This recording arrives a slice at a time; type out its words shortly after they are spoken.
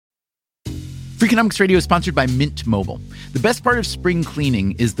Freakonomics Radio is sponsored by Mint Mobile. The best part of spring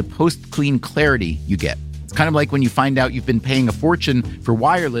cleaning is the post-clean clarity you get. It's kind of like when you find out you've been paying a fortune for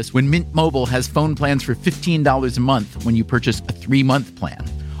wireless when Mint Mobile has phone plans for $15 a month when you purchase a 3-month plan.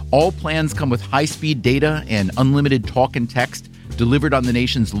 All plans come with high-speed data and unlimited talk and text delivered on the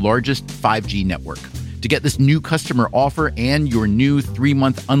nation's largest 5G network. To get this new customer offer and your new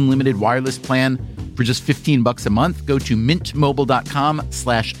 3-month unlimited wireless plan for just $15 a month, go to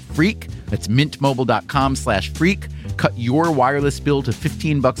mintmobile.com/freak. That's mintmobile.com/freak. Cut your wireless bill to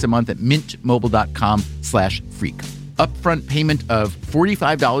 $15 a month at mintmobile.com/freak. Upfront payment of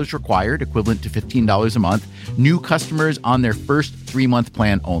 $45 required, equivalent to $15 a month. New customers on their first 3-month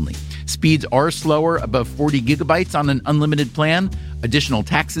plan only. Speeds are slower, above 40 gigabytes on an unlimited plan. Additional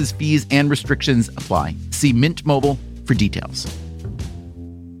taxes, fees, and restrictions apply. See Mint Mobile for details.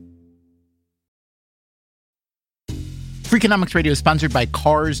 Freakonomics Radio is sponsored by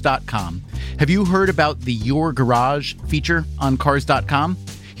Cars.com. Have you heard about the Your Garage feature on Cars.com?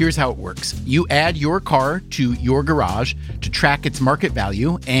 Here's how it works. You add your car to your garage to track its market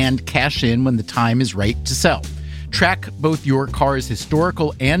value and cash in when the time is right to sell. Track both your car's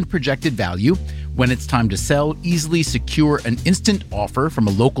historical and projected value. When it's time to sell, easily secure an instant offer from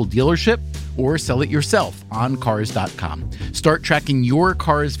a local dealership or sell it yourself on Cars.com. Start tracking your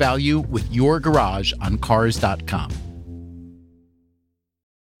car's value with your garage on Cars.com.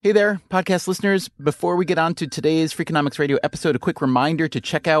 Hey there, podcast listeners. Before we get on to today's Freakonomics Radio episode, a quick reminder to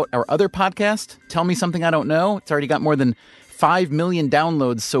check out our other podcast, Tell Me Something I Don't Know. It's already got more than 5 million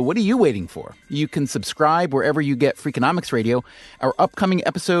downloads, so what are you waiting for? You can subscribe wherever you get Freakonomics Radio. Our upcoming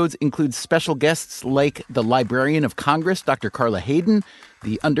episodes include special guests like the Librarian of Congress, Dr. Carla Hayden,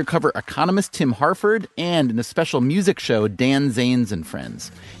 the undercover economist Tim Harford, and in a special music show, Dan Zanes and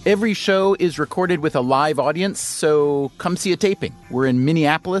Friends. Every show is recorded with a live audience, so come see a taping. We're in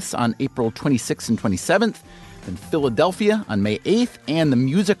Minneapolis on April 26th and 27th, then Philadelphia on May 8th, and the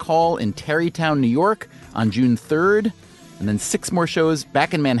Music Hall in Tarrytown, New York on June 3rd, and then 6 more shows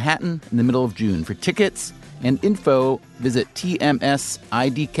back in Manhattan in the middle of June. For tickets and info, visit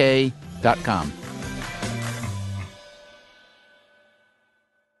tmsidk.com.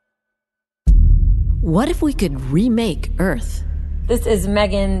 What if we could remake Earth? This is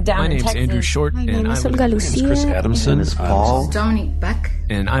Megan down in Texas. My name's Andrew Short, and I live in Chris Adamson. My name is Paul. Dominic Beck.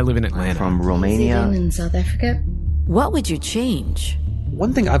 And I live in Atlanta. I'm from Romania. In South Africa. What would you change?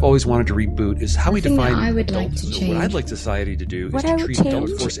 One thing I've always wanted to reboot is how we define I would adults. like to So change. what I'd like society to do is What to I would treat change?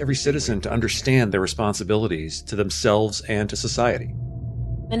 adults, force every citizen to understand their responsibilities to themselves and to society.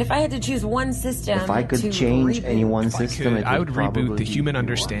 And if I had to choose one system, If I could to change reboot, any one system, I would probably reboot the be human one.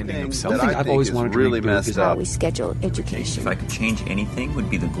 understanding of self. One thing I've always wanted to really reboot messed is up. We schedule education. If I could change anything, would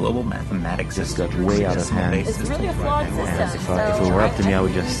be the global mathematics Just system. got way out of hand. It's really a flawed system. And if so it were up to me, I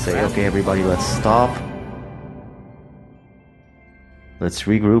would just say, okay, everybody, let's stop. Let's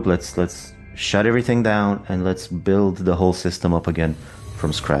regroup. Let's shut everything down and let's build the whole system up again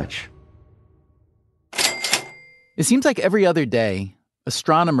from scratch. It seems like every other day,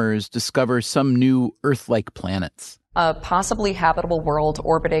 astronomers discover some new Earth-like planets. A possibly habitable world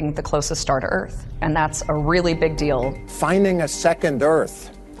orbiting the closest star to Earth. And that's a really big deal. Finding a second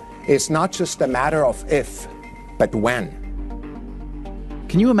Earth is not just a matter of if, but when.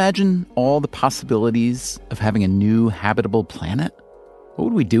 Can you imagine all the possibilities of having a new habitable planet? What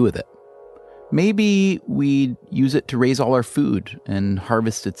would we do with it? Maybe we'd use it to raise all our food and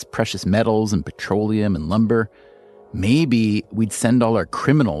harvest its precious metals and petroleum and lumber. Maybe we'd send all our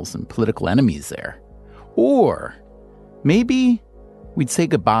criminals and political enemies there. Or maybe we'd say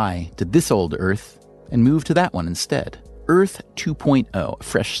goodbye to this old Earth and move to that one instead. Earth 2.0, a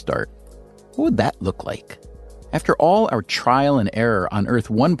fresh start. What would that look like? After all our trial and error on Earth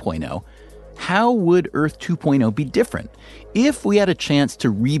 1.0, how would Earth 2.0 be different if we had a chance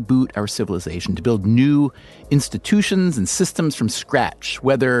to reboot our civilization, to build new institutions and systems from scratch,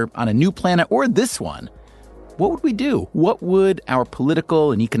 whether on a new planet or this one? What would we do? What would our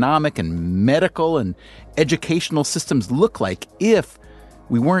political and economic and medical and educational systems look like if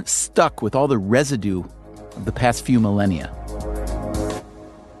we weren't stuck with all the residue of the past few millennia?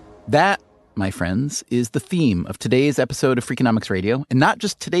 That, my friends, is the theme of today's episode of Freakonomics Radio. And not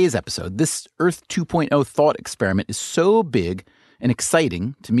just today's episode. This Earth 2.0 thought experiment is so big and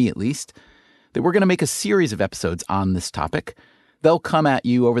exciting, to me at least, that we're going to make a series of episodes on this topic. They'll come at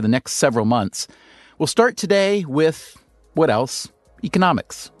you over the next several months. We'll start today with, what else?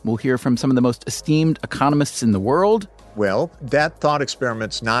 Economics. We'll hear from some of the most esteemed economists in the world. Well, that thought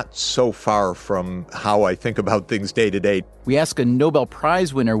experiment's not so far from how I think about things day to day. We ask a Nobel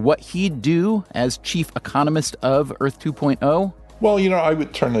Prize winner what he'd do as chief economist of Earth 2.0. Well, I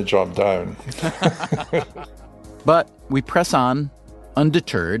would turn the job down. But we press on,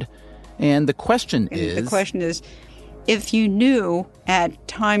 undeterred, and the question is, if you knew at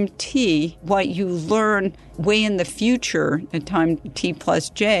time t what you learn way in the future, at time t plus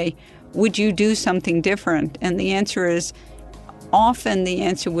j, would you do something different? And the answer is, often the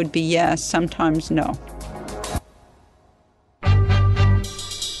answer would be yes, sometimes no.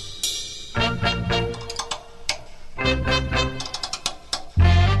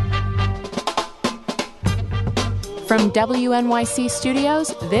 From WNYC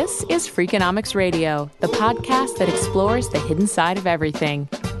Studios, this is Freakonomics Radio, the podcast that explores the hidden side of everything.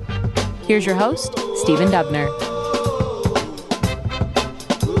 Here's your host, Stephen Dubner.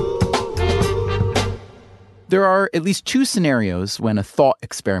 There are at least two scenarios when a thought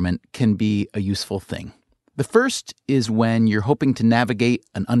experiment can be a useful thing. The first is when you're hoping to navigate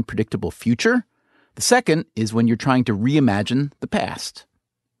an unpredictable future. The second is when you're trying to reimagine the past.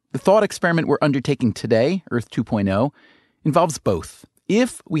 The thought experiment we're undertaking today, Earth 2.0, involves both.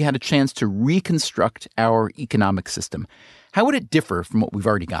 If we had a chance to reconstruct our economic system, how would it differ from what we've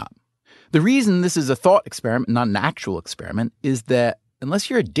already got? The reason this is a thought experiment, not an actual experiment, is that unless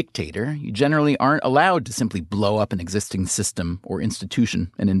you're a dictator, you generally aren't allowed to simply blow up an existing system or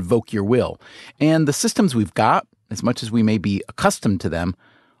institution and invoke your will. And the systems we've got, as much as we may be accustomed to them,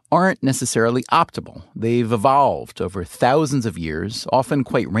 aren't necessarily optimal. They've evolved over thousands of years, often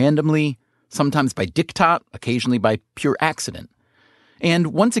quite randomly, sometimes by diktat, occasionally by pure accident. And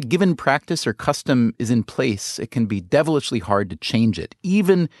once a given practice or custom is in place, it can be devilishly hard to change it,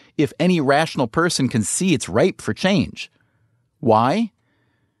 even if any rational person can see it's ripe for change. Why?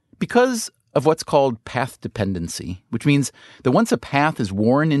 Because of what's called path dependency, which means that once a path is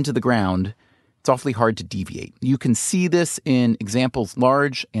worn into the ground, it's awfully hard to deviate. You can see this in examples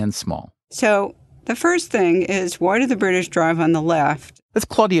large and small. So the first thing is, why do the British drive on the left? That's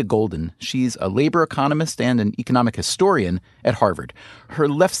Claudia Goldin. She's a labor economist and an economic historian at Harvard. Her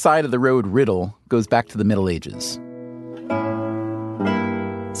left side of the road riddle goes back to the Middle Ages.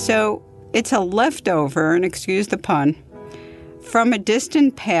 So it's a leftover, and excuse the pun, from a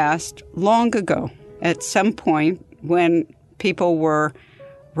distant past long ago, at some point when people were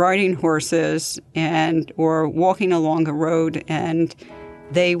riding horses or walking along a road, and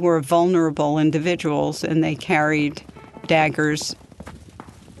they were vulnerable individuals and they carried daggers.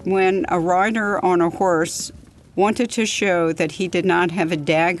 When a rider on a horse wanted to show that he did not have a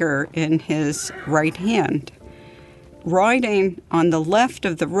dagger in his right hand, riding on the left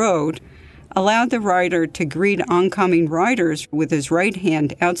of the road allowed the rider to greet oncoming riders with his right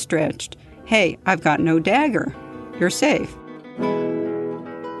hand outstretched. Hey, I've got no dagger. You're safe.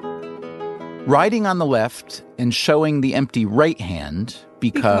 Riding on the left and showing the empty right hand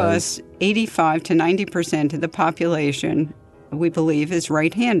because 85 to 90% of the population, we believe, is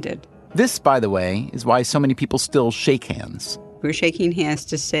right-handed. This, by the way, is why so many people still shake hands. We're shaking hands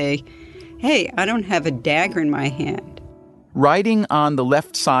to say, hey, I don't have a dagger in my hand. Riding on the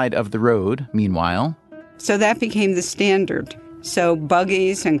left side of the road, meanwhile. So that became the standard. So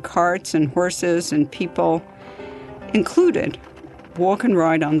buggies and carts and horses and people included walk and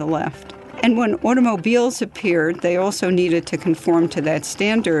ride on the left. And when automobiles appeared, they also needed to conform to that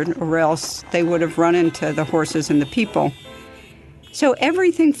standard, or else they would have run into the horses and the people. So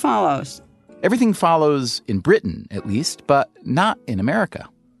everything follows. Everything follows in Britain, at least, but not in America.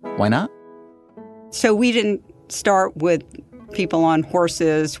 Why not? So we didn't start with people on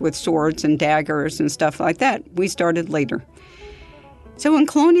horses with swords and daggers and stuff like that. We started later. So in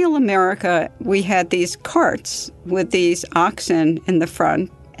colonial America, we had these carts with these oxen in the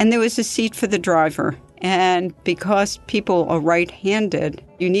front, and there was a seat for the driver. And because people are right-handed,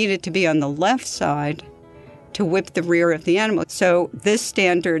 you needed to be on the left side to whip the rear of the animal. So this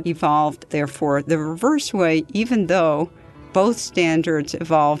standard evolved, therefore, the reverse way, even though both standards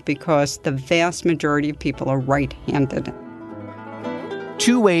evolved because the vast majority of people are right-handed.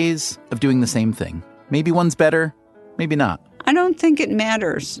 Two ways of doing the same thing. Maybe one's better, maybe not. I don't think it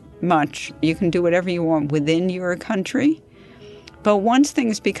matters much. You can do whatever you want within your country. But once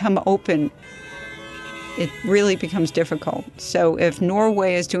things become open, it really becomes difficult. So if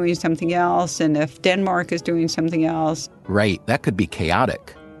Norway is doing something else and if Denmark is doing something else. Right, that could be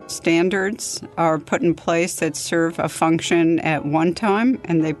chaotic. Standards are put in place that serve a function at one time,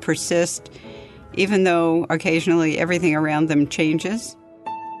 and they persist even though occasionally everything around them changes.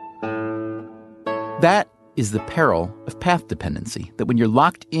 That is the peril of path dependency, that when you're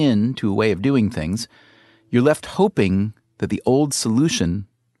locked in to a way of doing things, you're left hoping that the old solution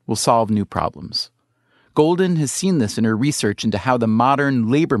will solve new problems. Goldin has seen this in her research into how the modern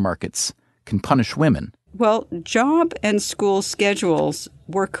labor markets can punish women. Well, job and school schedules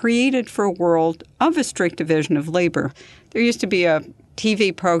were created for a world of a strict division of labor. There used to be a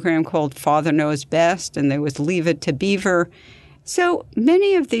TV program called Father Knows Best, and there was Leave It to Beaver. So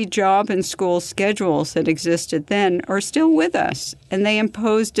many of the job and school schedules that existed then are still with us, and they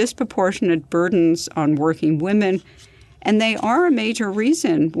impose disproportionate burdens on working women, and they are a major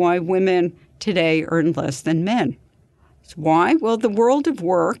reason why women today earn less than men. So why? Well, the world of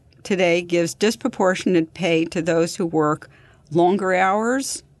work today gives disproportionate pay to those who work longer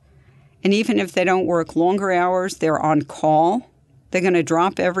hours, and even if they don't work longer hours, they're on call. They're going to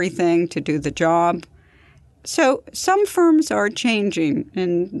drop everything to do the job. So some firms are changing,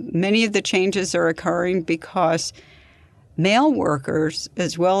 and many of the changes are occurring because male workers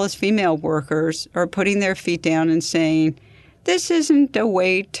as well as female workers are putting their feet down and saying, this isn't a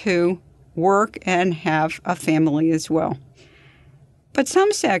way to work and have a family as well. But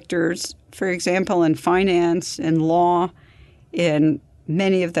some sectors, for example, in finance and law, in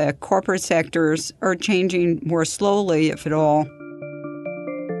many of the corporate sectors, are changing more slowly, if at all.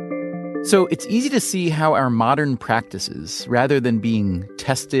 So it's easy to see how our modern practices, rather than being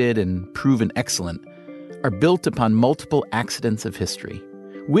tested and proven excellent, are built upon multiple accidents of history,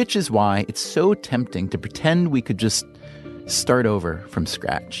 which is why it's so tempting to pretend we could just start over from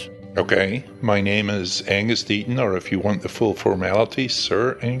scratch. Okay, my name is Angus Deaton, or if you want the full formality,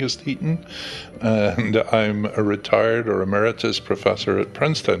 Sir Angus Deaton, and I'm a retired or emeritus professor at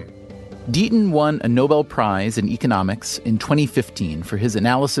Princeton. Deaton won a Nobel Prize in economics in 2015 for his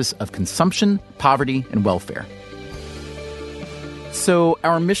analysis of consumption, poverty, and welfare. So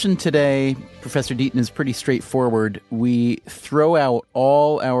our mission today, Professor Deaton, is pretty straightforward. We throw out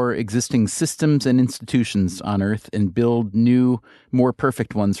all our existing systems and institutions on Earth and build new, more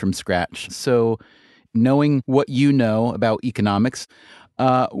perfect ones from scratch. So knowing what you know about economics,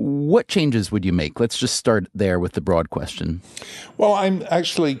 what changes would you make? Let's just start there with the broad question. Well, I'm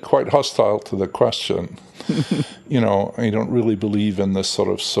actually quite hostile to the question. I don't really believe in this sort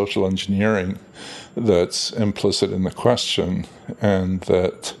of social engineering that's implicit in the question, and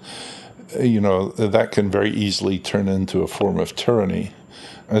that, that can very easily turn into a form of tyranny,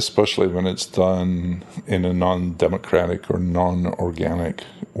 especially when it's done in a non-democratic or non-organic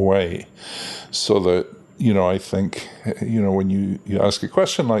way. So that, I think, when you ask a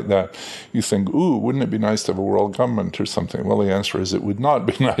question like that, you think, ooh, wouldn't it be nice to have a world government or something? Well, the answer is it would not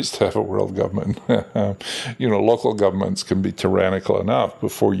be nice to have a world government. Local governments can be tyrannical enough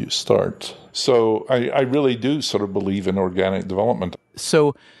before you start. So I really do sort of believe in organic development.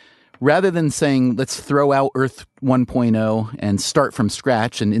 So rather than saying, let's throw out Earth 1.0 and start from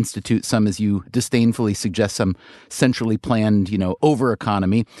scratch and institute some, as you disdainfully suggest, some centrally planned, over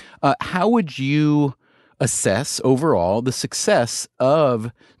economy, how would you assess overall the success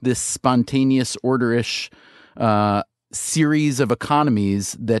of this spontaneous, orderish series of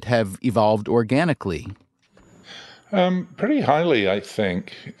economies that have evolved organically? Pretty highly, I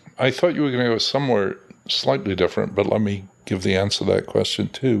think. I thought you were going to go somewhere slightly different, but let me give the answer to that question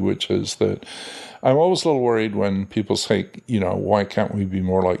too, which is that I'm always a little worried when people say, why can't we be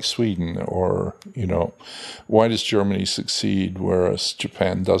more like Sweden? Or, why does Germany succeed whereas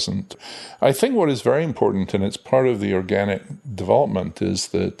Japan doesn't? I think what is very important, and it's part of the organic development, is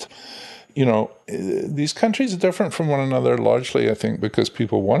that, these countries are different from one another largely, I think, because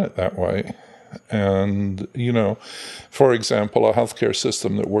people want it that way. And, for example, a healthcare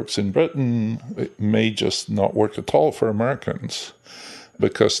system that works in Britain, it may just not work at all for Americans,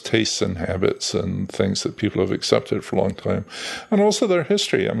 because tastes and habits and things that people have accepted for a long time. And also their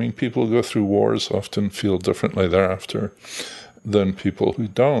history. I mean, people who go through wars often feel differently thereafter than people who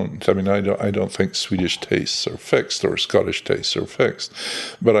don't. I mean, I don't think Swedish tastes are fixed or Scottish tastes are fixed,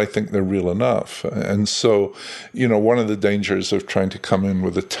 but I think they're real enough. And so, one of the dangers of trying to come in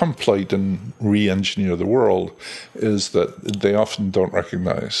with a template and re-engineer the world is that they often don't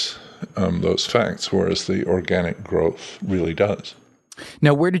recognize those facts, whereas the organic growth really does.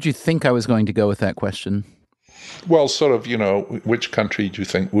 Now, where did you think I was going to go with that question? Well, sort of, which country do you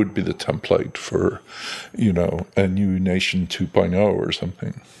think would be the template for, a new nation 2.0 or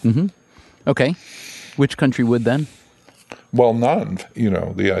something? Mm-hmm. Okay. Which country would then? Well, none.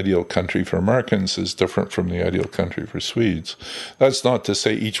 The ideal country for Americans is different from the ideal country for Swedes. That's not to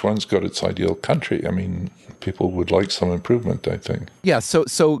say each one's got its ideal country. I mean, people would like some improvement, I think. Yeah,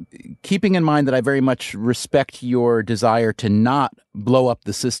 so keeping in mind that I very much respect your desire to not blow up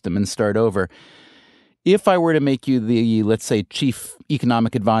the system and start over, if I were to make you the, let's say, chief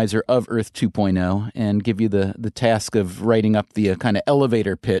economic advisor of Earth 2.0 and give you the task of writing up the kind of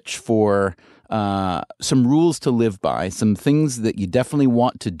elevator pitch for some rules to live by, some things that you definitely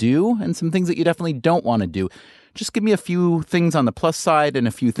want to do, and some things that you definitely don't want to do. Just give me a few things on the plus side and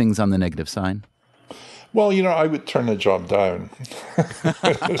a few things on the negative side. Well, I would turn the job down.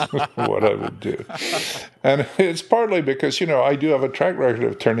 What I would do. And it's partly because, I do have a track record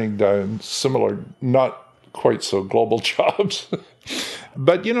of turning down similar, not quite so global jobs.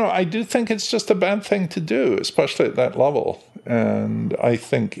 But, I do think it's just a bad thing to do, especially at that level. And I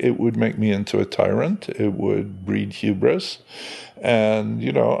think it would make me into a tyrant. It would breed hubris. And,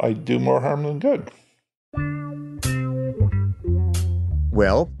 I'd do more harm than good.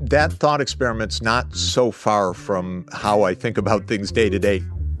 Well, that thought experiment's not so far from how I think about things day to day.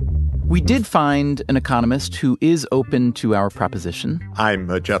 We did find an economist who is open to our proposition.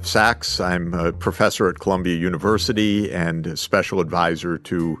 I'm Jeff Sachs. I'm a professor at Columbia University and a special advisor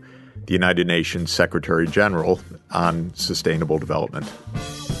to the United Nations Secretary General on sustainable development.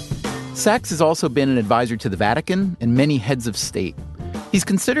 Sachs has also been an advisor to the Vatican and many heads of state. He's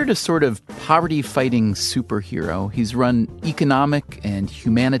considered a sort of poverty-fighting superhero. He's run economic and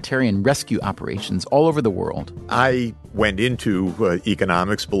humanitarian rescue operations all over the world. I went into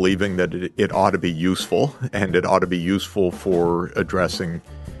economics believing that it ought to be useful, and it ought to be useful for addressing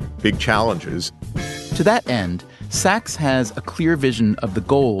big challenges. To that end, Sachs has a clear vision of the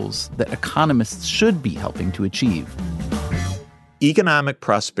goals that economists should be helping to achieve. Economic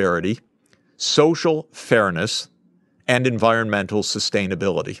prosperity, social fairness, and environmental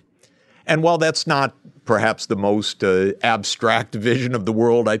sustainability. And while that's not perhaps the most abstract vision of the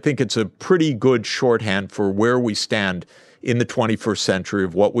world, I think it's a pretty good shorthand for where we stand in the 21st century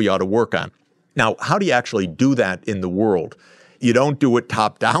of what we ought to work on. Now, how do you actually do that in the world? You don't do it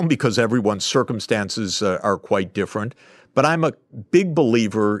top down because everyone's circumstances are quite different. But I'm a big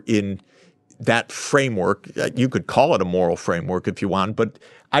believer in that framework. You could call it a moral framework if you want, but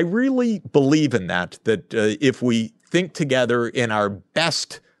I really believe in that if we think together in our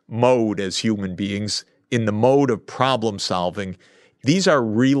best mode as human beings, in the mode of problem solving, these are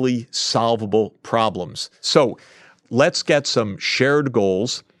really solvable problems. So let's get some shared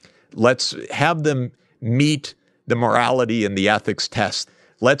goals. Let's have them meet the morality and the ethics test.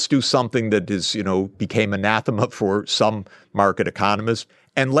 Let's do something that is, became anathema for some market economists.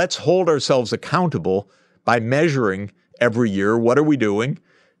 And let's hold ourselves accountable by measuring every year, what are we doing?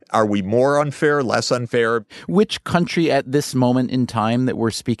 Are we more unfair, less unfair? Which country at this moment in time that we're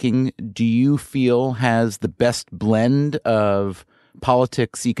speaking do you feel has the best blend of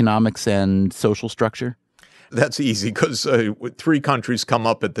politics, economics, and social structure? That's easy because 3 countries come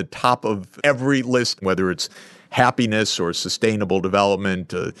up at the top of every list, whether it's happiness or sustainable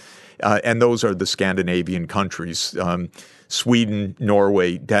development, and those are the Scandinavian countries, Sweden,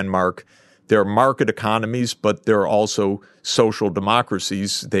 Norway, Denmark. They're market economies, but they're also social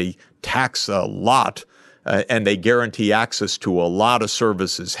democracies. They tax a lot, and they guarantee access to a lot of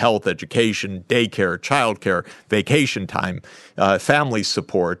services, health, education, daycare, childcare, vacation time, family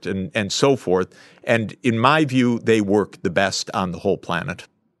support, and so forth. And in my view, they work the best on the whole planet.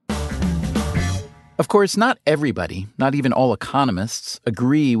 Of course, not everybody, not even all economists,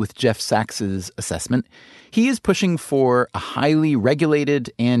 agree with Jeff Sachs's assessment. He is pushing for a highly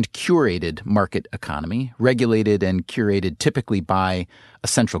regulated and curated market economy, regulated and curated typically by a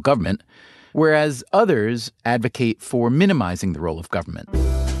central government, whereas others advocate for minimizing the role of government.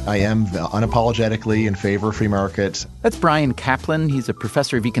 I am unapologetically in favor of free markets. That's Brian Kaplan. He's a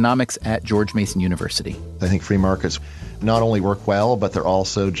professor of economics at George Mason University. I think free markets not only work well, but they're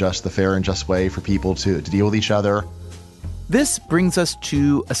also just the fair and just way for people to deal with each other. This brings us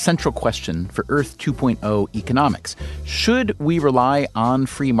to a central question for Earth 2.0 economics. Should we rely on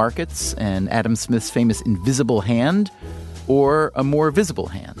free markets and Adam Smith's famous invisible hand, or a more visible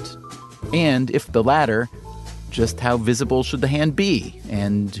hand? And if the latter, just how visible should the hand be,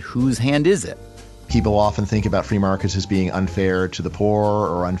 and whose hand is it? People often think about free markets as being unfair to the poor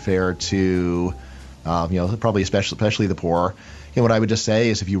or unfair to, probably especially the poor. What I would just say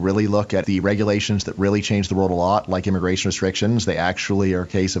is if you really look at the regulations that really change the world a lot, like immigration restrictions, they actually are a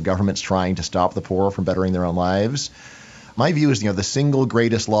case of governments trying to stop the poor from bettering their own lives. My view is, the single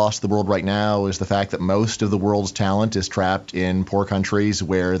greatest loss to the world right now is the fact that most of the world's talent is trapped in poor countries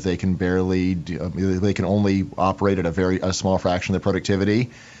where they can only operate at a small fraction of their productivity.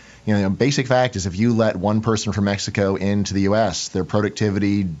 Basic fact is if you let one person from Mexico into the U.S., their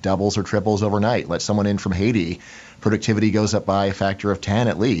productivity doubles or triples overnight. Let someone in from Haiti, productivity goes up by a factor of 10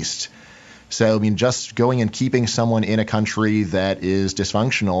 at least. So, just going and keeping someone in a country that is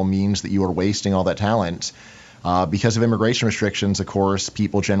dysfunctional means that you are wasting all that talent. Because of immigration restrictions, of course,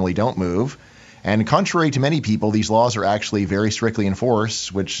 people generally don't move. And contrary to many people, these laws are actually very strictly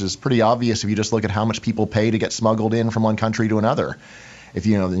enforced, which is pretty obvious if you just look at how much people pay to get smuggled in from one country to another.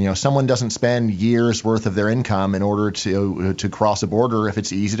 If someone doesn't spend years worth of their income in order to cross a border, if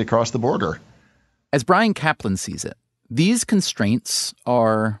it's easy to cross the border. As Bryan Caplan sees it, these constraints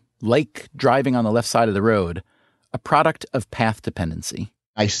are, like driving on the left side of the road, a product of path dependency.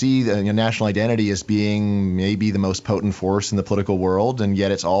 I see the national identity as being maybe the most potent force in the political world, and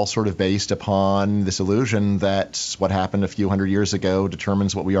yet it's all sort of based upon this illusion that what happened a few hundred years ago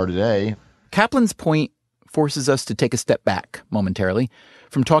determines what we are today. Caplan's point forces us to take a step back momentarily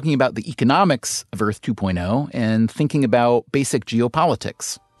from talking about the economics of Earth 2.0 and thinking about basic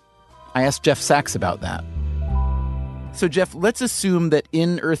geopolitics. I asked Jeff Sachs about that. So, Jeff, let's assume that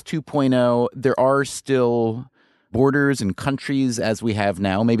in Earth 2.0, there are still borders and countries as we have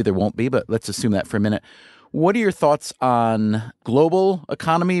now. Maybe there won't be, but let's assume that for a minute. What are your thoughts on global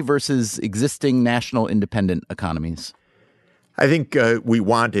economy versus existing national independent economies? I think we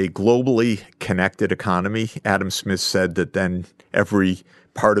want a globally connected economy. Adam Smith said that then every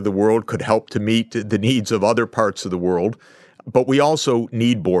part of the world could help to meet the needs of other parts of the world. But we also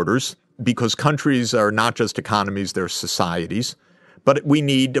need borders because countries are not just economies, they're societies. But we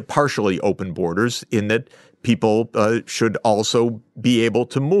need partially open borders in that people should also be able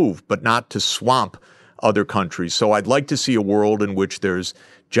to move, but not to swamp other countries. So I'd like to see a world in which there's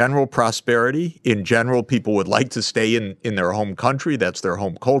general prosperity. In general, people would like to stay in their home country. That's their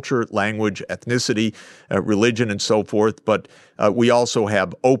home culture, language, ethnicity, religion, and so forth. But we also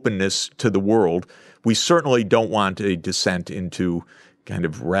have openness to the world. We certainly don't want a descent into kind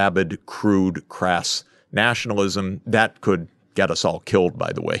of rabid, crude, crass nationalism. That could get us all killed,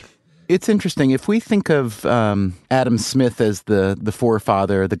 by the way. It's interesting. If we think of Adam Smith as the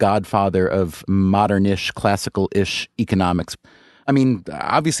forefather, the godfather of modern-ish, classical-ish economics, I mean,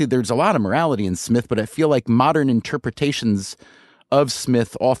 obviously there's a lot of morality in Smith, but I feel like modern interpretations of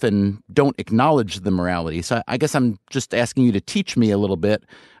Smith often don't acknowledge the morality. So I guess I'm just asking you to teach me a little bit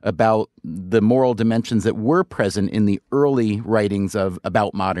about the moral dimensions that were present in the early writings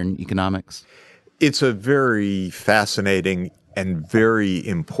about modern economics. It's a very fascinating and very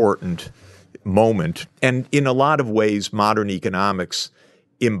important moment. And in a lot of ways, modern economics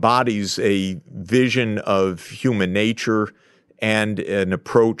embodies a vision of human nature and an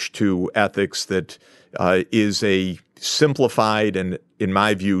approach to ethics that is a simplified and, in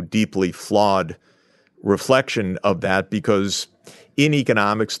my view, deeply flawed reflection of that, because in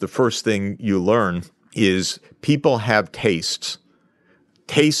economics, the first thing you learn is people have tastes.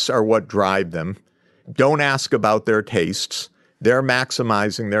 Tastes are what drive them. Don't ask about their tastes. They're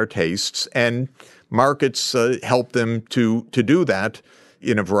maximizing their tastes, and markets help them to do that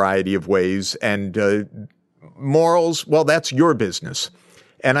in a variety of ways. And morals, well, that's your business.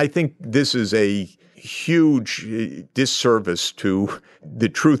 And I think this is a huge disservice to the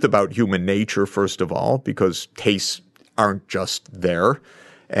truth about human nature, first of all, because tastes aren't just there,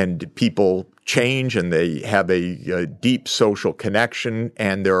 and people change and they have a deep social connection,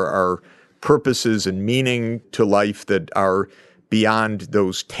 and there are purposes and meaning to life that are beyond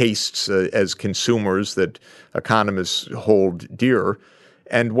those tastes as consumers that economists hold dear.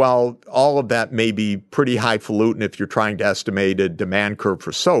 And while all of that may be pretty highfalutin if you're trying to estimate a demand curve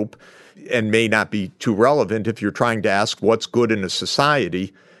for soap, and may not be too relevant if you're trying to ask what's good in a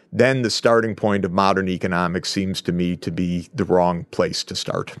society, then the starting point of modern economics seems to me to be the wrong place to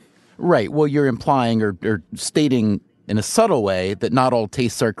start. Right. Well, you're implying or stating in a subtle way that not all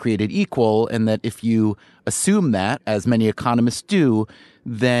tastes are created equal, and that if you assume that, as many economists do,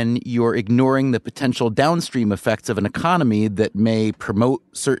 then you're ignoring the potential downstream effects of an economy that may promote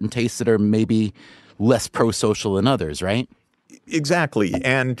certain tastes that are maybe less pro-social than others, right? Exactly.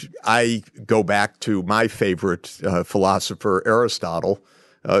 And I go back to my favorite philosopher, Aristotle,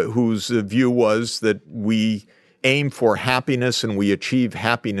 whose view was that we aim for happiness and we achieve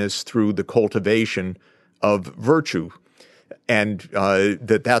happiness through the cultivation of virtue, and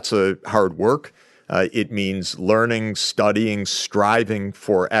that's a hard work. It means learning, studying, striving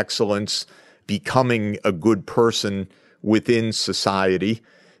for excellence, becoming a good person within society.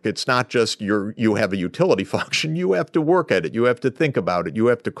 It's not just you have a utility function. You have to work at it. You have to think about it. You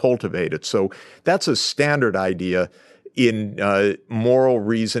have to cultivate it. So that's a standard idea in moral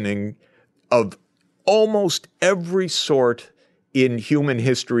reasoning of almost every sort in human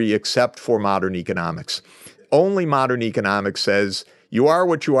history except for modern economics. Only modern economics says, you are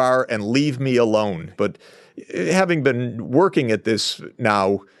what you are and leave me alone. But having been working at this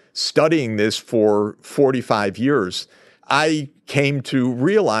now, studying this for 45 years, I came to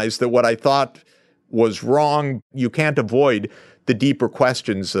realize that what I thought was wrong, you can't avoid the deeper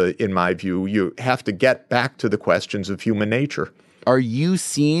questions, in my view. You have to get back to the questions of human nature. Are you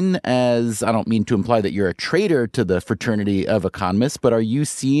seen as, I don't mean to imply that you're a traitor to the fraternity of economists, but are you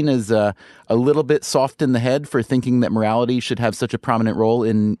seen as a little bit soft in the head for thinking that morality should have such a prominent role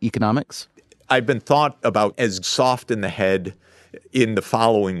in economics? I've been thought about as soft in the head in the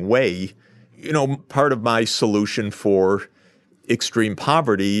following way. Part of my solution for extreme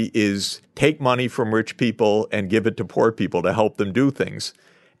poverty is take money from rich people and give it to poor people to help them do things.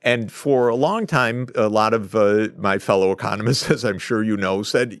 And for a long time, a lot of my fellow economists, as I'm sure you know,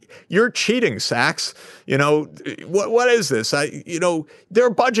 said, "You're cheating, Sachs. What is this? There are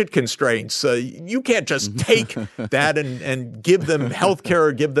budget constraints. You can't just take that and give them health care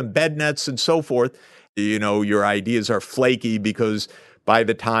or give them bed nets and so forth. Your ideas are flaky because by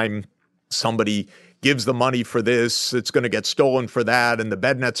the time somebody gives the money for this, it's going to get stolen for that, and the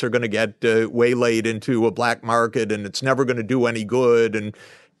bed nets are going to get waylaid into a black market, and it's never going to do any good." And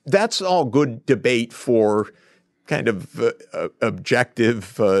that's all good debate for kind of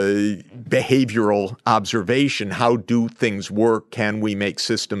objective behavioral observation. How do things work? Can we make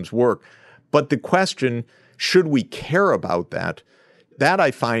systems work? But the question, should we care about that? That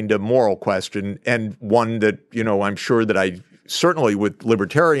I find a moral question, and one that, I'm sure that certainly with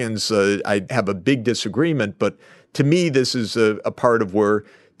libertarians, I have a big disagreement. But to me, this is a part of where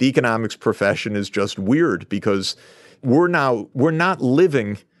the economics profession is just weird, because we're not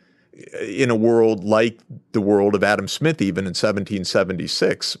living in a world like the world of Adam Smith, even in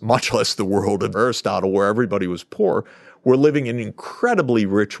 1776, much less the world of Aristotle, where everybody was poor. We're living in an incredibly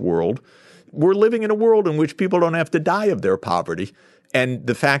rich world. We're living in a world in which people don't have to die of their poverty. And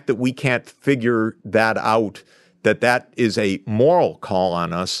the fact that we can't figure that out, that is a moral call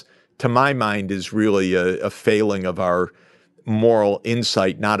on us, to my mind, is really a failing of our moral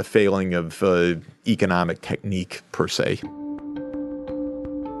insight, not a failing of economic technique per se.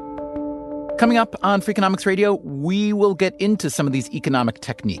 Coming up on Freakonomics Radio, we will get into some of these economic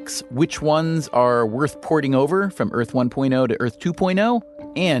techniques, which ones are worth porting over from Earth 1.0 to Earth 2.0,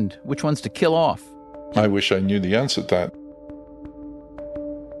 and which ones to kill off. I wish I knew the answer to that.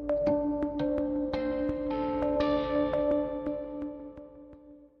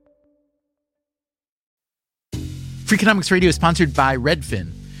 Freakonomics Radio is sponsored by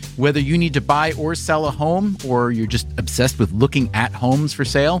Redfin. Whether you need to buy or sell a home, or you're just obsessed with looking at homes for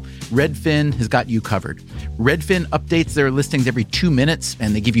sale, Redfin has got you covered. Redfin updates their listings every 2 minutes,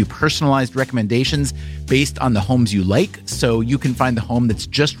 and they give you personalized recommendations based on the homes you like, so you can find the home that's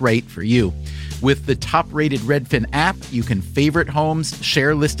just right for you. With the top-rated Redfin app, you can favorite homes,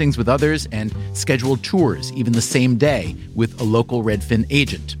 share listings with others, and schedule tours even the same day with a local Redfin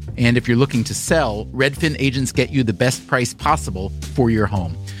agent. And if you're looking to sell, Redfin agents get you the best price possible for your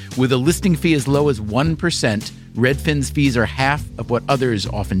home. With a listing fee as low as 1%, Redfin's fees are half of what others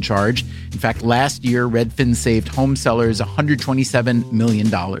often charge. In fact, last year, Redfin saved home sellers $127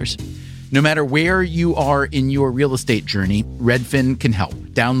 million. No matter where you are in your real estate journey, Redfin can help.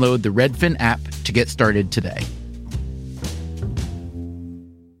 Download the Redfin app to get started today.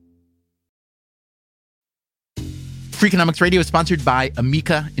 Freakonomics Radio is sponsored by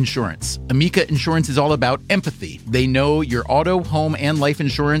Amica Insurance. Amica Insurance is all about empathy. They know your auto, home, and life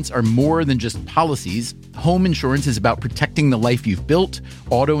insurance are more than just policies. Home insurance is about protecting the life you've built.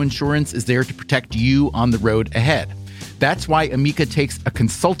 Auto insurance is there to protect you on the road ahead. That's why Amica takes a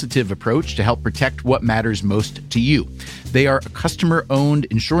consultative approach to help protect what matters most to you. They are a customer-owned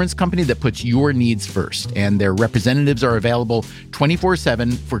insurance company that puts your needs first, and their representatives are available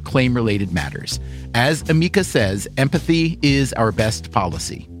 24/7 for claim-related matters. As Amica says, empathy is our best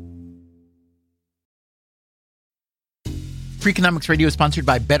policy. Freakonomics Radio is sponsored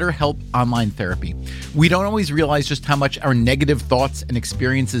by BetterHelp Online Therapy. We don't always realize just how much our negative thoughts and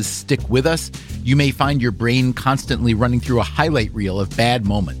experiences stick with us. You may find your brain constantly running through a highlight reel of bad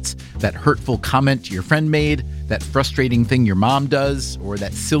moments. That hurtful comment your friend made, that frustrating thing your mom does, or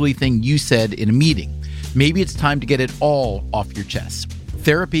that silly thing you said in a meeting. Maybe it's time to get it all off your chest.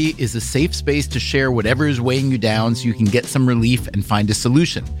 Therapy is a safe space to share whatever is weighing you down so you can get some relief and find a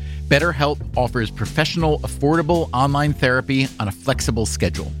solution. BetterHelp offers professional, affordable online therapy on a flexible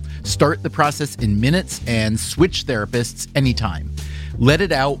schedule. Start the process in minutes and switch therapists anytime. Let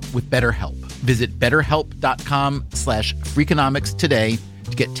it out with BetterHelp. Visit betterhelp.com/Freakonomics today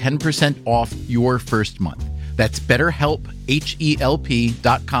to get 10% off your first month. That's BetterHelp,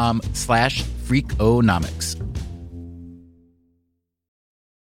 HELP.com/Freakonomics.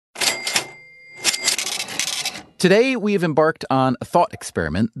 Today, we have embarked on a thought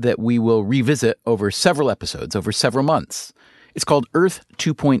experiment that we will revisit over several episodes, over several months. It's called Earth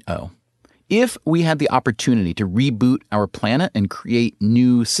 2.0. If we had the opportunity to reboot our planet and create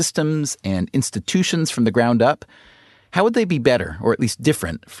new systems and institutions from the ground up, how would they be better, or at least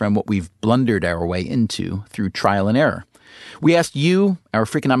different, from what we've blundered our way into through trial and error? We asked you, our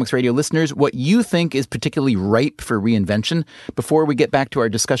Freakonomics Radio listeners, what you think is particularly ripe for reinvention. Before we get back to our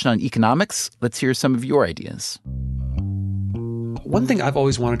discussion on economics, let's hear some of your ideas. One thing I've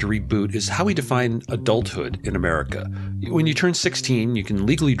always wanted to reboot is how we define adulthood in America. When you turn 16, you can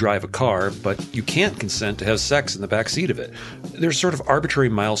legally drive a car, but you can't consent to have sex in the back seat of it. There's sort of arbitrary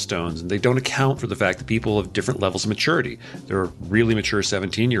milestones, and they don't account for the fact that people have different levels of maturity. There are really mature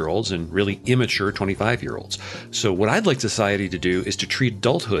 17-year-olds and really immature 25-year-olds. So what I'd like society to do is to treat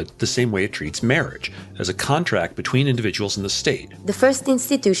adulthood the same way it treats marriage, as a contract between individuals and the state. The first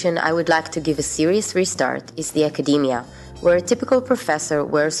institution I would like to give a serious restart is the academia, where a typical professor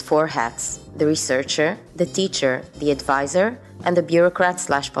wears 4 hats: the researcher, the teacher, the advisor, and the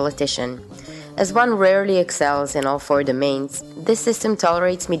bureaucrat/politician. As one rarely excels in all 4 domains, this system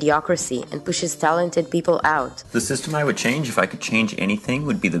tolerates mediocrity and pushes talented people out. The system I would change, if I could change anything,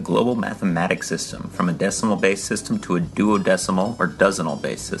 would be the global mathematics system, from a decimal-based system to a duodecimal or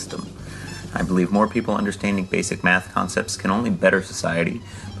dozenal-based system. I believe more people understanding basic math concepts can only better society,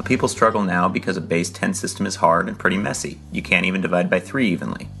 but people struggle now because a base 10 system is hard and pretty messy. You can't even divide by 3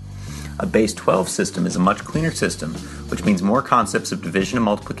 evenly. A base 12 system is a much cleaner system, which means more concepts of division and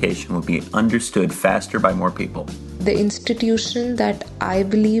multiplication will be understood faster by more people. The institution that I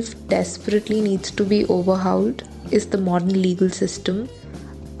believe desperately needs to be overhauled is the modern legal system.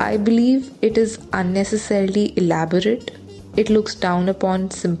 I believe it is unnecessarily elaborate. It looks down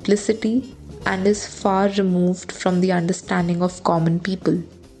upon simplicity and is far removed from the understanding of common people.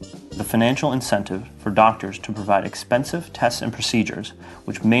 The financial incentive for doctors to provide expensive tests and procedures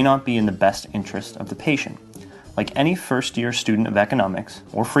which may not be in the best interest of the patient. Like any first-year student of economics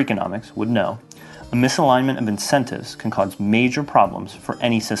or Freakonomics would know, a misalignment of incentives can cause major problems for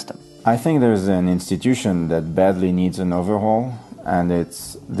any system. I think there's an institution that badly needs an overhaul, and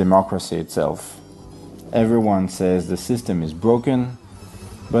it's democracy itself. Everyone says the system is broken,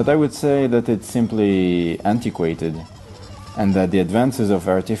 but I would say that it's simply antiquated, and that the advances of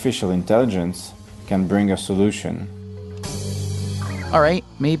artificial intelligence can bring a solution. All right,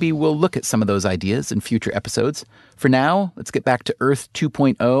 maybe we'll look at some of those ideas in future episodes. For now, let's get back to Earth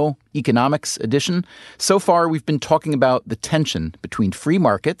 2.0, Economics Edition. So far, we've been talking about the tension between free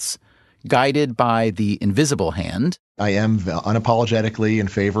markets, guided by the invisible hand. I am unapologetically in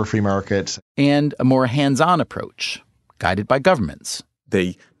favor of free markets. And a more hands-on approach, guided by governments.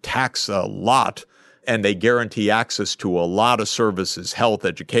 They tax a lot, and they guarantee access to a lot of services: health,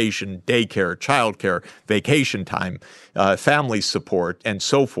 education, daycare, childcare, vacation time, family support, and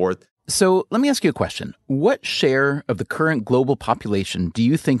so forth. So let me ask you a question. What share of the current global population do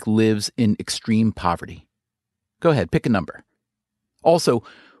you think lives in extreme poverty? Go ahead, pick a number. Also,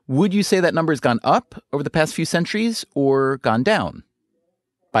 would you say that number has gone up over the past few centuries or gone down?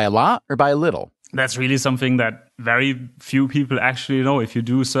 By a lot or by a little? That's really something that very few people actually know. If you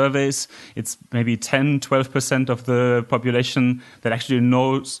do surveys, it's maybe 10-12% of the population that actually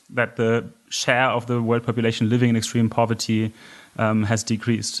knows that the share of the world population living in extreme poverty has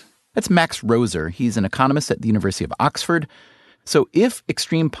decreased. That's Max Roser. He's an economist at the University of Oxford. So if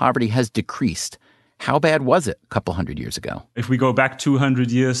extreme poverty has decreased, how bad was it a couple hundred years ago? If we go back 200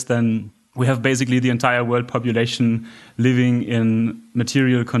 years, then we have basically the entire world population living in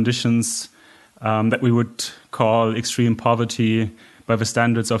material conditions that we would call extreme poverty by the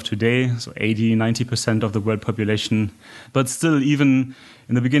standards of today, so 80-90% of the world population. But still, even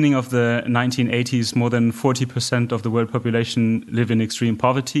in the beginning of the 1980s, more than 40% of the world population live in extreme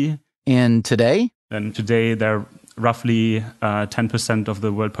poverty. And today? And today, there are roughly 10% of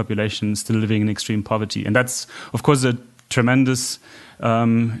the world population still living in extreme poverty. And that's, of course, a tremendous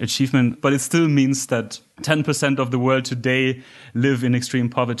achievement, but it still means that 10% of the world today live in extreme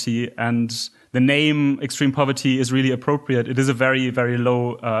poverty, and the name extreme poverty is really appropriate. It is a very, very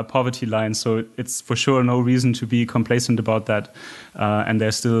low poverty line, so it's for sure no reason to be complacent about that, and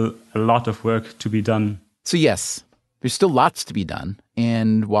there's still a lot of work to be done. So yes, there's still lots to be done,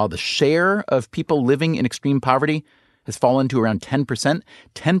 and while the share of people living in extreme poverty has fallen to around 10%,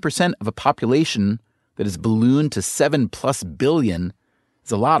 10% of a population that has ballooned to 7+ billion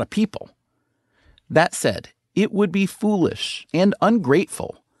is a lot of people. That said, it would be foolish and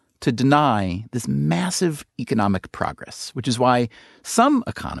ungrateful to deny this massive economic progress, which is why some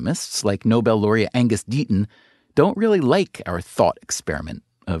economists, like Nobel laureate Angus Deaton, don't really like our thought experiment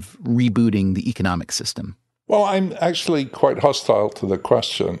of rebooting the economic system. Well, I'm actually quite hostile to the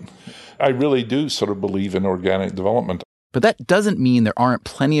question. I really do sort of believe in organic development. But that doesn't mean there aren't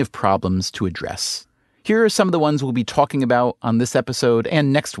plenty of problems to address. Here are some of the ones we'll be talking about on this episode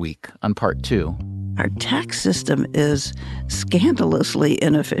and next week on Part 2. Our tax system is scandalously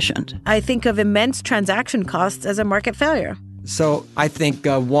inefficient. I think of immense transaction costs as a market failure. So I think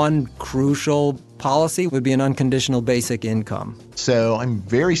one crucial policy would be an unconditional basic income. So I'm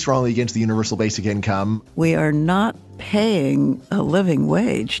very strongly against the universal basic income. We are not paying a living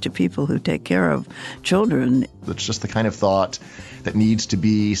wage to people who take care of children. It's just the kind of thought that needs to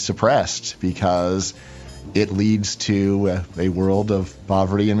be suppressed because it leads to a world of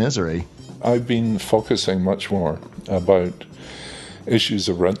poverty and misery. I've been focusing much more about issues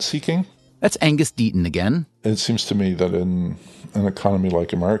of rent-seeking. That's Angus Deaton again. It seems to me that in an economy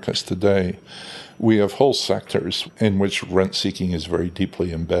like America's today, we have whole sectors in which rent-seeking is very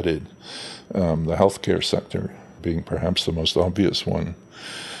deeply embedded. The healthcare sector being perhaps the most obvious one,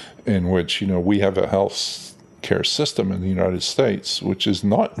 in which, we have a health care system in the United States which is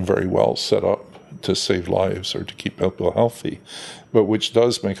not very well set up to save lives or to keep people healthy, but which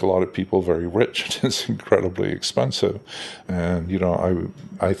does make a lot of people very rich. It's incredibly expensive. And,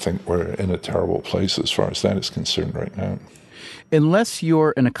 I think we're in a terrible place as far as that is concerned right now. Unless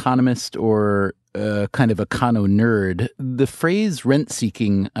you're an economist or kind of econo nerd, the phrase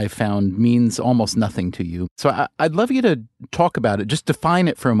rent-seeking, I found, means almost nothing to you. So I'd love you to talk about it, just define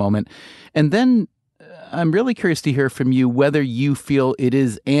it for a moment. And then I'm really curious to hear from you whether you feel it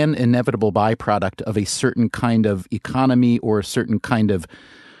is an inevitable byproduct of a certain kind of economy or a certain kind of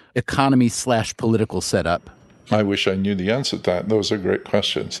economy/political setup. I wish I knew the answer to that. Those are great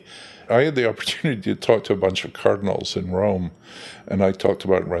questions. I had the opportunity to talk to a bunch of cardinals in Rome, and I talked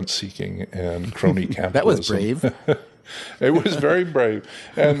about rent-seeking and crony capitalism. That was brave. It was very brave.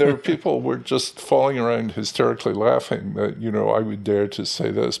 And there were people were just falling around hysterically laughing that, I would dare to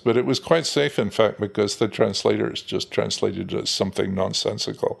say this. But it was quite safe, in fact, because the translators just translated it as something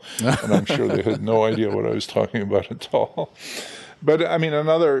nonsensical. And I'm sure they had no idea what I was talking about at all. But,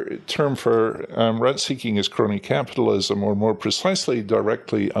 another term for rent-seeking is crony capitalism, or more precisely,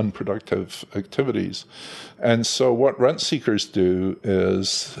 directly unproductive activities. And so what rent-seekers do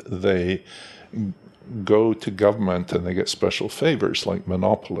is they go to government and they get special favors like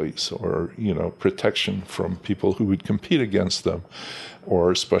monopolies or, protection from people who would compete against them,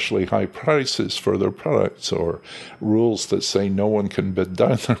 or especially high prices for their products, or rules that say no one can bid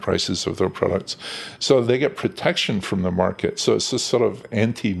down the prices of their products. So they get protection from the market. So it's this sort of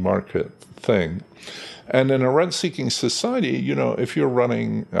anti-market thing. And in a rent-seeking society, if you're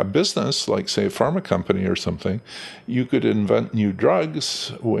running a business, like, say, a pharma company or something, you could invent new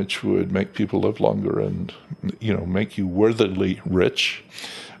drugs which would make people live longer and, make you worthily rich.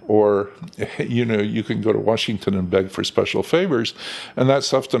 Or, you can go to Washington and beg for special favors, and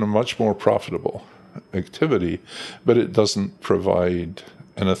that's often a much more profitable activity, but it doesn't provide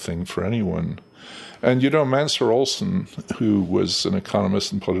anything for anyone. And, Mansur Olson, who was an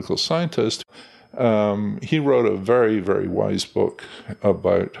economist and political scientist, he wrote a very, very wise book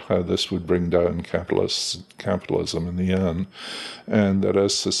about how this would bring down capitalism in the end, and that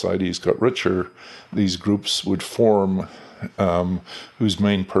as societies got richer, these groups would form whose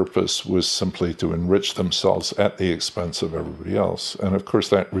main purpose was simply to enrich themselves at the expense of everybody else. And of course,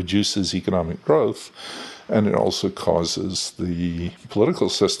 that reduces economic growth, and it also causes the political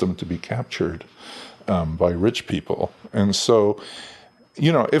system to be captured by rich people. And so,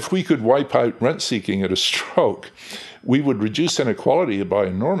 if we could wipe out rent-seeking at a stroke, we would reduce inequality by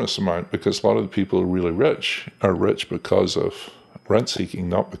an enormous amount, because a lot of the people who are really rich are rich because of rent-seeking,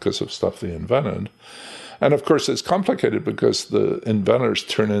 not because of stuff they invented. And of course, it's complicated because the inventors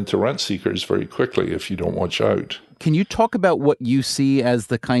turn into rent-seekers very quickly if you don't watch out. Can you talk about what you see as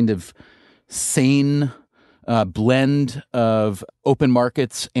the kind of sane blend of open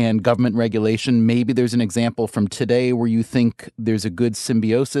markets and government regulation? Maybe there's an example from today where you think there's a good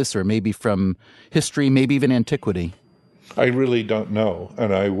symbiosis, or maybe from history, maybe even antiquity. I really don't know,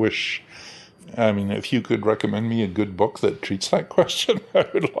 and I wish... if you could recommend me a good book that treats that question, I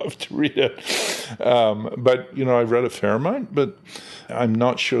would love to read it. But, I've read a fair amount, but I'm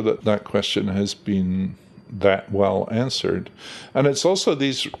not sure that question has been that well answered. And it's also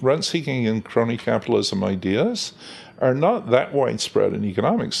these rent-seeking and crony capitalism ideas are not that widespread in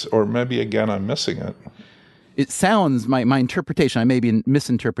economics, or maybe, again, I'm missing it. It sounds, my interpretation, I may be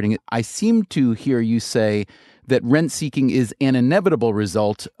misinterpreting it, I seem to hear you say that rent-seeking is an inevitable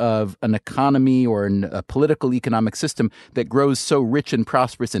result of an economy or a political economic system that grows so rich and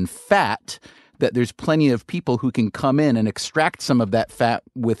prosperous and fat that there's plenty of people who can come in and extract some of that fat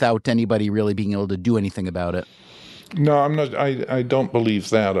without anybody really being able to do anything about it. No, I'm not. I don't believe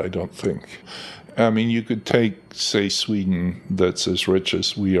that, I don't think. I mean, you could take, say, Sweden, that's as rich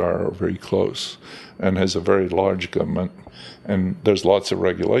as we are, or very close, and has a very large government, and there's lots of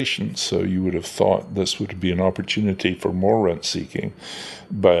regulations, so you would have thought this would be an opportunity for more rent-seeking.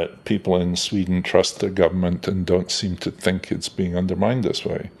 But people in Sweden trust their government and don't seem to think it's being undermined this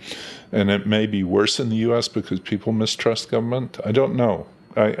way. And it may be worse in the U.S. because people mistrust government. I don't know.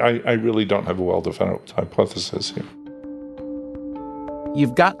 I really don't have a well-developed hypothesis here.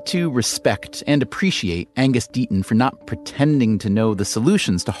 You've got to respect and appreciate Angus Deaton for not pretending to know the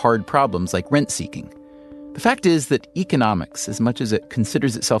solutions to hard problems like rent-seeking. The fact is that economics, as much as it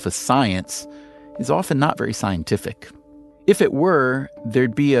considers itself a science, is often not very scientific. If it were,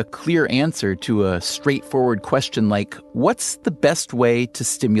 there'd be a clear answer to a straightforward question like, what's the best way to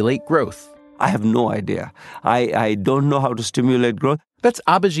stimulate growth? I have no idea. I don't know how to stimulate growth. That's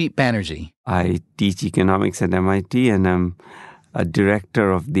Abhijit Banerjee. I teach economics at MIT, and I'm a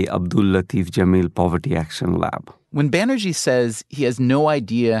director of the Abdul Latif Jameel Poverty Action Lab. When Banerjee says he has no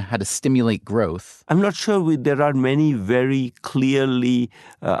idea how to stimulate growth, I'm not sure there are many very clearly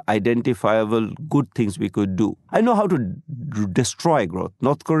identifiable good things we could do. I know how to destroy growth.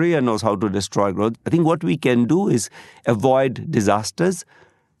 North Korea knows how to destroy growth. I think what we can do is avoid disasters.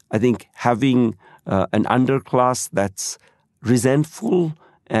 I think having an underclass that's resentful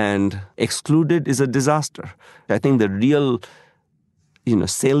and excluded is a disaster. I think the real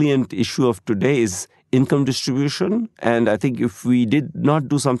salient issue of today is income distribution. And I think if we did not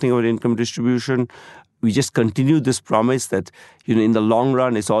do something about income distribution, we just continue this promise that, in the long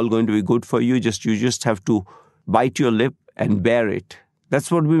run, it's all going to be good for you. You just have to bite your lip and bear it. That's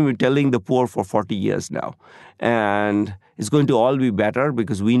what we've been telling the poor for 40 years now. And it's going to all be better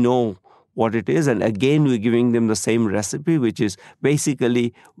because we know what it is. And again, we're giving them the same recipe, which is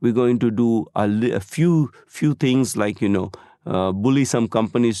basically we're going to do a few things like, bully some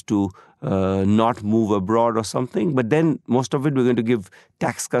companies to not move abroad or something. But then most of it, we're going to give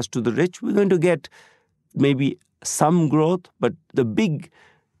tax cuts to the rich. We're going to get maybe some growth. But the big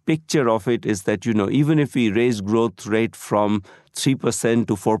picture of it is that, even if we raise growth rate from 3%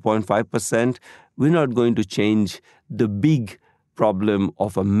 to 4.5%, we're not going to change the big problem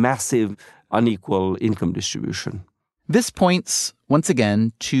of a massive unequal income distribution. This points, once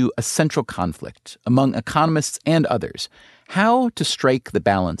again, to a central conflict among economists and others: how to strike the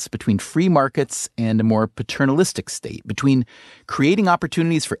balance between free markets and a more paternalistic state, between creating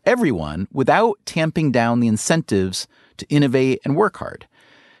opportunities for everyone without tamping down the incentives to innovate and work hard.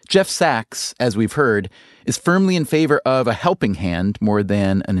 Jeff Sachs, as we've heard, is firmly in favor of a helping hand more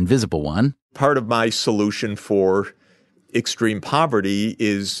than an invisible one. Part of my solution for extreme poverty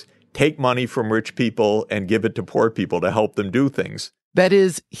is take money from rich people and give it to poor people to help them do things. That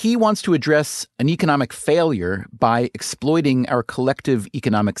is, he wants to address an economic failure by exploiting our collective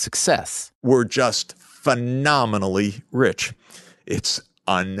economic success. We're just phenomenally rich. It's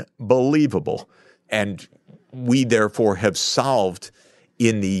unbelievable. And we therefore have solved,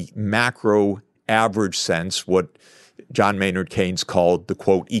 in the macro average sense, what John Maynard Keynes called the,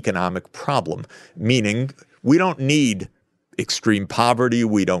 quote, economic problem, meaning we don't need extreme poverty.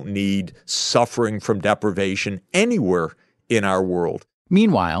 We don't need suffering from deprivation anywhere in our world.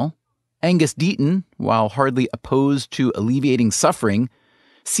 Meanwhile, Angus Deaton, while hardly opposed to alleviating suffering,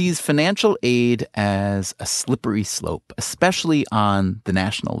 sees financial aid as a slippery slope, especially on the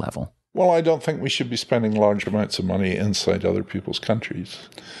national level. Well, I don't think we should be spending large amounts of money inside other people's countries,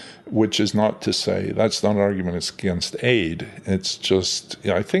 which is not to say, that's not an argument against aid. It's just,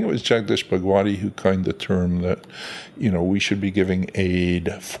 I think it was Jagdish Bhagwati who coined the term that, we should be giving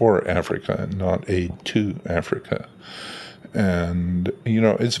aid for Africa, not aid to Africa. And,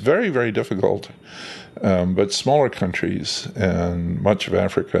 it's very, very difficult. But smaller countries and much of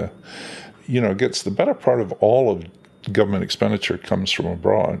Africa, gets the better part of all of government expenditure comes from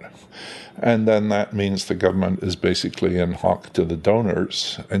abroad. And then that means the government is basically in hock to the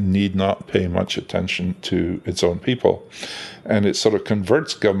donors and need not pay much attention to its own people. And it sort of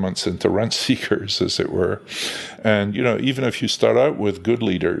converts governments into rent seekers, as it were. And, even if you start out with good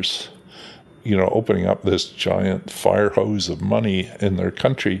leaders, opening up this giant fire hose of money in their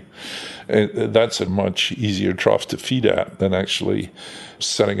country, that's a much easier trough to feed at than actually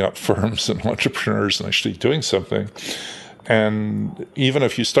setting up firms and entrepreneurs and actually doing something. And even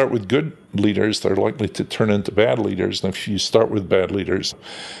if you start with good leaders, they're likely to turn into bad leaders. And if you start with bad leaders,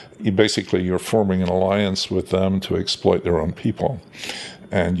 you're forming an alliance with them to exploit their own people.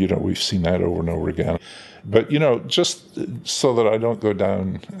 And, we've seen that over and over again. But, just so that I don't go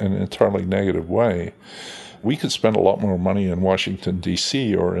down an entirely negative way, We could spend a lot more money in Washington,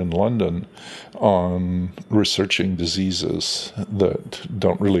 D.C. or in London on researching diseases that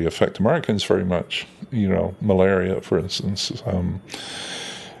don't really affect Americans very much, malaria, for instance,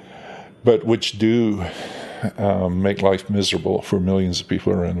 but which do make life miserable for millions of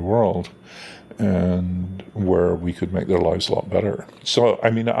people around the world, and where we could make their lives a lot better. So,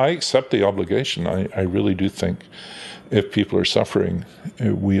 I accept the obligation. I really do think if people are suffering,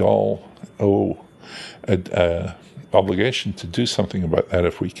 we all owe an obligation to do something about that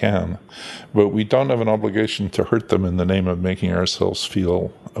if we can. But we don't have an obligation to hurt them in the name of making ourselves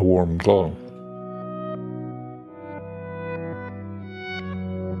feel a warm glow.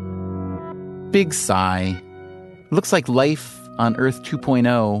 Big sigh. Looks like life on Earth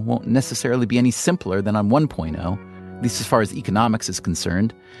 2.0 won't necessarily be any simpler than on 1.0, at least as far as economics is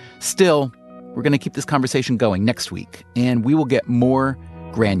concerned. Still, we're going to keep this conversation going next week, and we will get more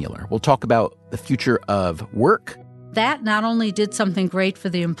granular. We'll talk about the future of work. That not only did something great for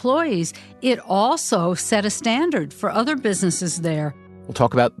the employees, it also set a standard for other businesses there. We'll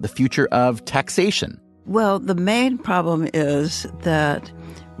talk about the future of taxation. Well, the main problem is that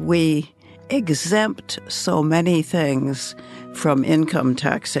we exempt so many things from income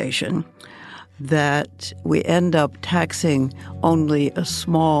taxation that we end up taxing only a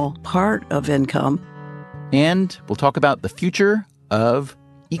small part of income. And we'll talk about the future of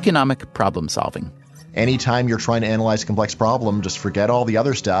economic problem solving. Anytime you're trying to analyze a complex problem, just forget all the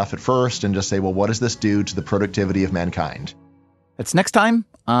other stuff at first and just say, well, what does this do to the productivity of mankind? That's next time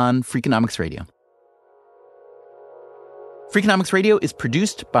on Freakonomics Radio. Freakonomics Radio is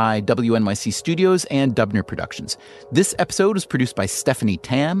produced by WNYC Studios and Dubner Productions. This episode was produced by Stephanie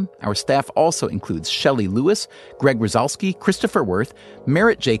Tam. Our staff also includes Shelley Lewis, Greg Rosalsky, Christopher Worth,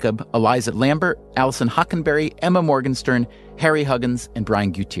 Merritt Jacob, Eliza Lambert, Allison Hockenberry, Emma Morgenstern, Harry Huggins, and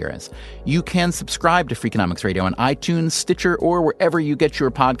Brian Gutierrez. You can subscribe to Freakonomics Radio on iTunes, Stitcher, or wherever you get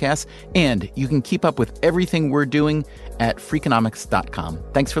your podcasts, and you can keep up with everything we're doing at Freakonomics.com.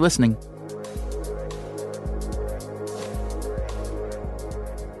 Thanks for listening.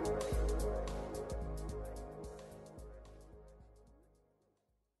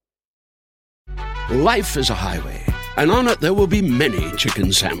 Life is a highway, and on it there will be many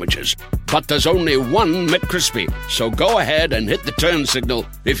chicken sandwiches. But there's only one McCrispy, so go ahead and hit the turn signal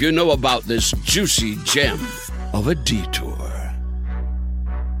if you know about this juicy gem of a detour.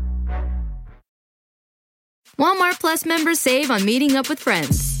 Walmart Plus members save on meeting up with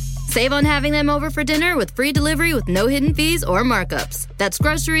friends. Save on having them over for dinner with free delivery with no hidden fees or markups. That's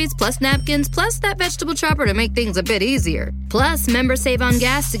groceries, plus napkins, plus that vegetable chopper to make things a bit easier. Plus, members save on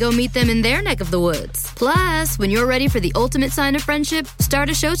gas to go meet them in their neck of the woods. Plus, when you're ready for the ultimate sign of friendship, start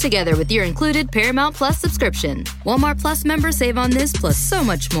a show together with your included Paramount Plus subscription. Walmart Plus members save on this plus so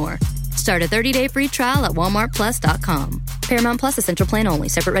much more. Start a 30-day free trial at walmartplus.com. Paramount Plus Essential Plan only.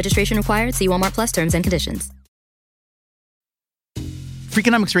 Separate registration required. See Walmart Plus terms and conditions.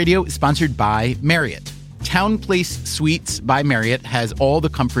 Freakonomics Radio is sponsored by Marriott. Town Place Suites by Marriott has all the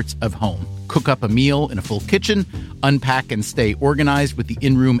comforts of home. Cook up a meal in a full kitchen, unpack and stay organized with the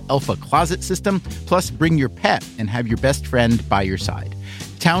in-room Elfa closet system, plus bring your pet and have your best friend by your side.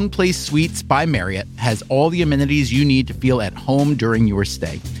 Town Place Suites by Marriott has all the amenities you need to feel at home during your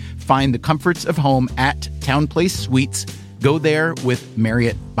stay. Find the comforts of home at Town Place Suites. Go there with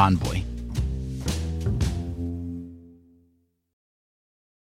Marriott Bonvoy.